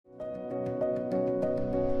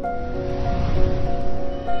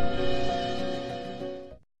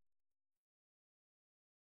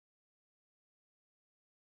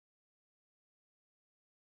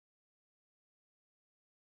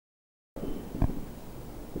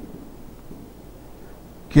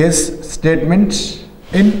case statement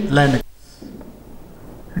in Linux.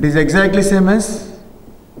 It is exactly same as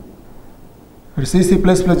C++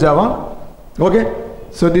 Java. Okay,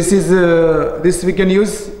 so this is this we can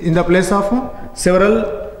use in the place of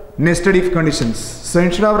several nested if conditions. So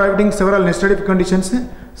instead of writing several nested if conditions,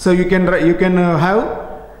 so you can have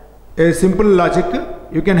a simple logic,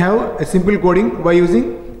 you can have a simple coding by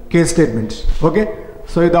using case statement. Okay,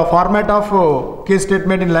 so the format of case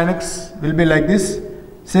statement in Linux will be like this.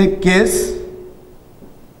 Say case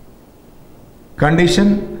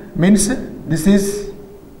condition means this is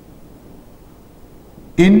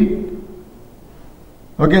in,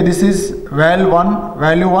 okay, this is value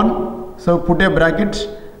 1, so put a bracket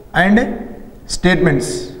and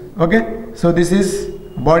statements. Okay, so this is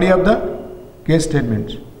body of the case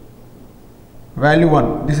statement, value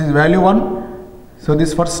 1, this is value 1, so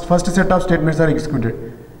this first set of statements are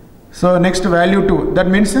executed. So next value 2, that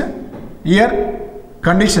means here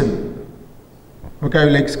condition. Okay, I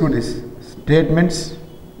will execute this statements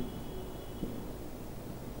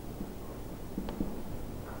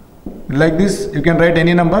like this. You can write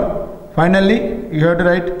any number. Finally you have to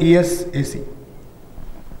write ESAC.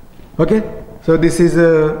 Okay, so this is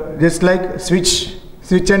just like switch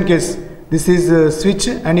and case. This is switch,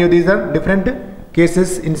 and these are different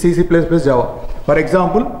cases in C++ Java. For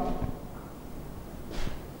example,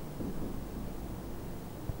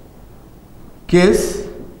 case,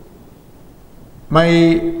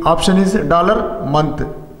 my option is $month.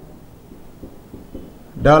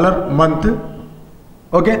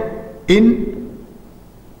 Okay, in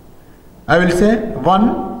I will say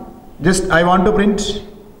 1, just I want to print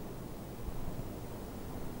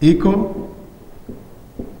echo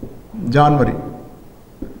January,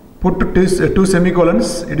 put two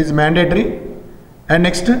semicolons, it is mandatory, and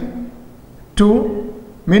next 2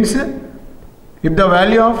 means if the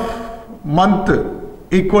value of month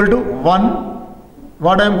equal to 1,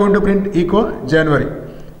 what I am going to print echo January.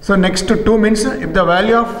 So next 2 means if the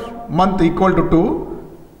value of month equal to 2,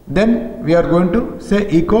 then we are going to say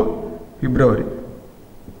echo February.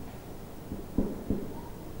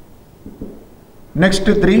 Next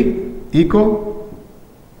 3 echo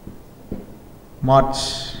March.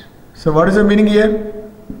 So what is the meaning here?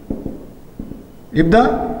 If the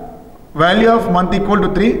value of month equal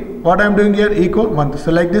to 3, what I am doing here, echo month.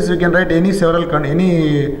 So like this you can write any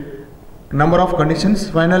number of conditions.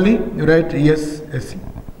 Finally you write ESAC.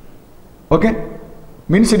 Okay,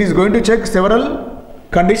 means it is going to check several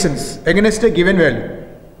conditions against a given value.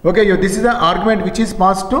 Okay, this is the argument which is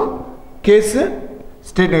passed to case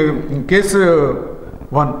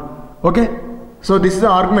 1. Okay, so this is the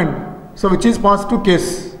argument, so which is passed to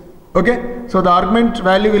case. Okay, so the argument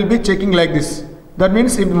value will be checking like this. That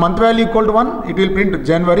means if month value equal to 1, it will print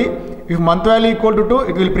January. If month value equal to 2,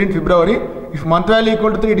 it will print February. If month value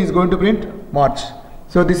equal to 3, it is going to print March.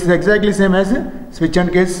 So this is exactly same as switch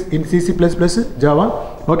and case in C++ Java.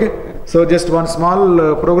 Okay, so just one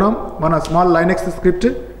small program, one small Linux script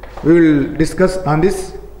we will discuss on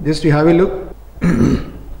this. Just you have a look.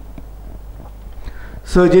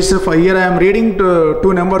 So just for here I am reading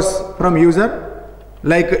two numbers from user,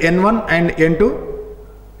 like N1 and N2.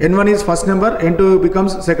 N1 is first number, N2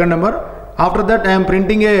 becomes second number. After that I am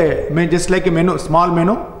printing a just like a menu, small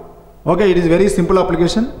menu. Okay, it is very simple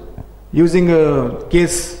application using a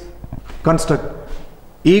case construct.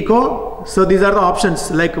 Echo, so these are the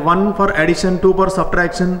options, like 1 for addition, 2 for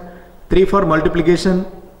subtraction, 3 for multiplication,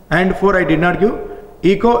 and 4 I did not give.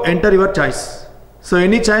 Echo, enter your choice. So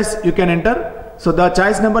any choice you can enter. So the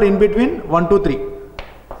choice number in between 1, 2, 3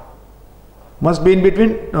 must be in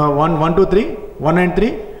between 1, 2, 3, 1 and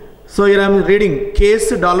 3. So here I am reading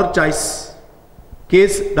case $choice,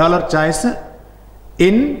 case $choice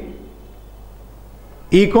in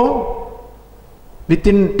echo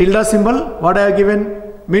within tilde symbol. What I have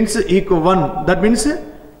given means echo 1. That means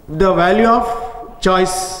the value of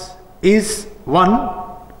choice is 1.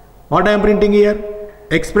 What I am printing here?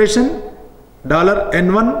 Expression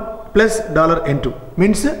 $n1 plus $n2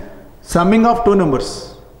 means summing of two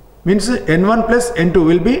numbers, means n1 plus n2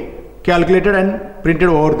 will be calculated and printed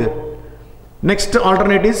over there. Next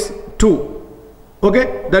alternate is 2.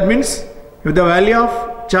 Okay, that means if the value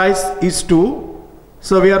of choice is 2,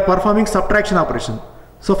 so we are performing subtraction operation.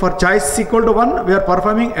 So for choice equal to 1 we are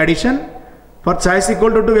performing addition, for choice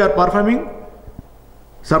equal to 2 we are performing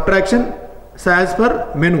subtraction. So as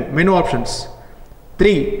per menu options.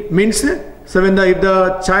 3 means, so when if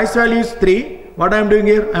the choice value is 3, what I am doing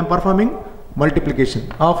here, I am performing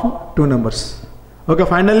multiplication of two numbers. Okay,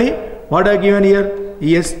 finally what I have given here,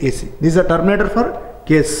 ESAC. This is a terminator for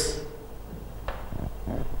case.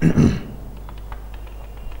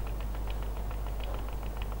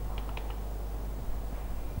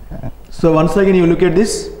 So once again you look at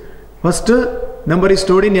this. First number is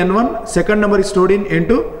stored in N1, second number is stored in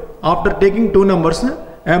N2. After taking two numbers,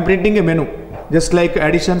 I am printing a menu. Just like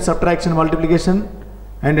addition, subtraction, multiplication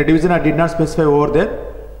and division I did not specify over there.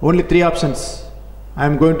 Only three options I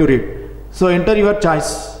am going to read. So enter your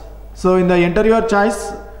choice. So in the enter your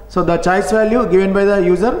choice, so the choice value given by the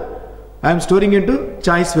user, I am storing into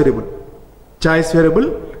choice variable. Choice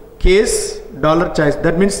variable, case $choice.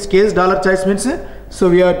 That means case $choice means, so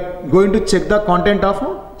we are going to check the content of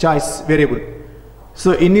choice variable.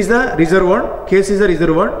 So in is the reserved word, case is the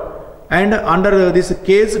reserved word, and under this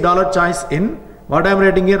case $choice in, what I am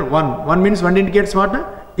writing here, 1. 1 means 1 indicates what?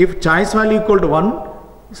 If choice value equal to 1,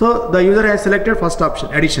 so the user has selected first option,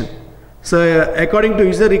 addition. So according to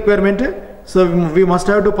user requirement, so we must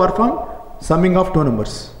have to perform summing of two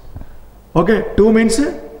numbers. Okay, 2 means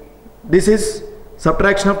this is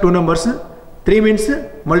subtraction of two numbers, 3 means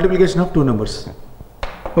multiplication of two numbers.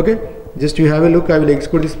 Okay, just you have a look. I will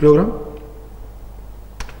execute this program.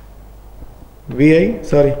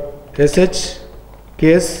 sh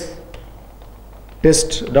case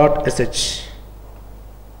test.sh.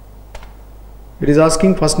 It is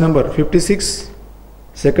asking first number 56,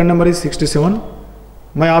 second number is 67.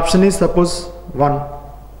 My option is suppose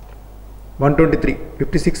 123,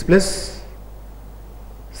 56 plus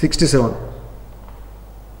 67.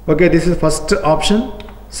 Okay, this is first option.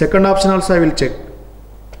 Second option also I will check.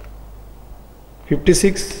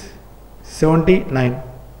 56, 79.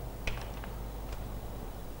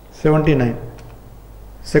 79.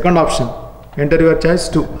 Second option. Enter your choice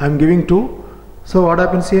 2. I am giving 2. So what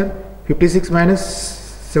happens here? 56 minus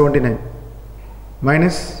 79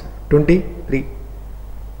 minus 23.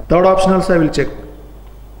 Third option also I will check.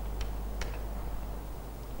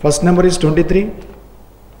 First number is 23.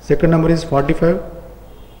 Second number is 45.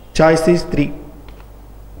 Choice is 3.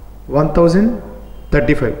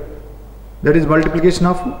 1035. That is multiplication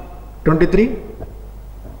of 23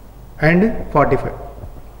 and 45.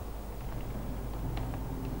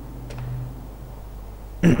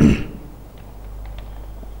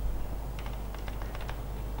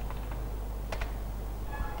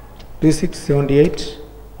 $36.78.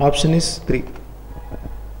 Option is 3.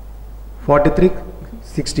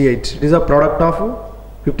 43.68. It is a product of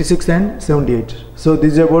 56 and 78. So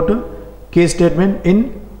this is about case statement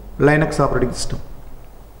in Linux operating system.